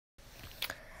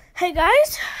Hey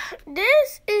guys,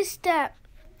 this is that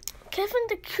Kevin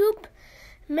the Cube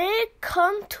may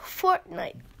come to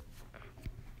Fortnite.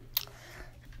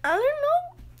 I don't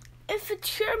know if it's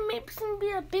sure maybe it's gonna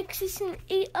be a big season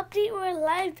 8 update or a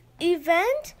live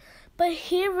event, but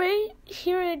here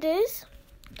it is.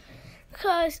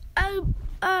 Cause I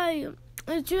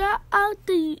drew out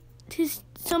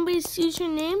somebody's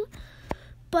username,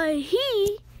 but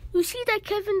you see that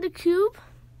Kevin the Cube.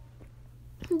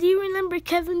 Do you remember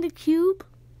Kevin the Cube?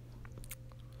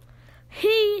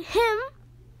 He's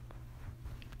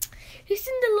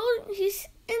in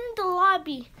the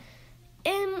lobby,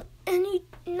 and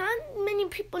not many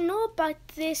people know about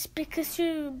this because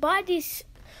your body's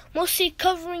mostly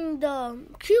covering the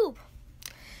cube.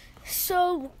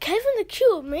 So Kevin the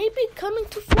Cube may be coming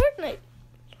to Fortnite.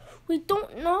 We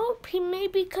don't know if he may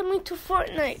be coming to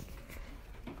Fortnite.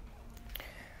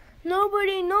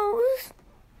 Nobody knows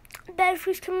that if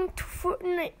he's coming to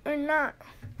Fortnite or not.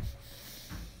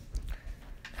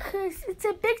 Because it's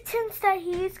a big chance that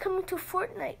he is coming to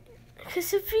Fortnite.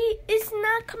 Because if he is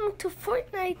not coming to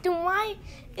Fortnite, then why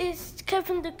is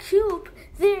Kevin the Cube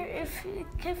there if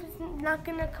Kevin's not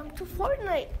going to come to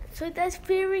Fortnite? So that's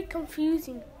very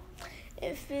confusing.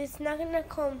 If it's not going to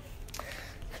come,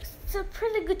 it's a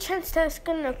pretty good chance that it's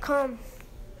going to come.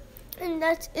 And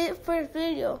that's it for the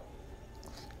video.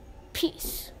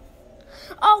 Peace.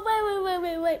 Oh,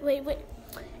 wait.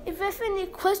 If you have any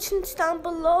questions down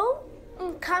below,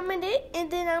 comment it,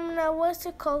 and then I'm going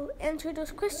to answer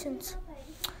those questions.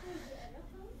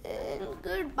 And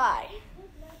goodbye.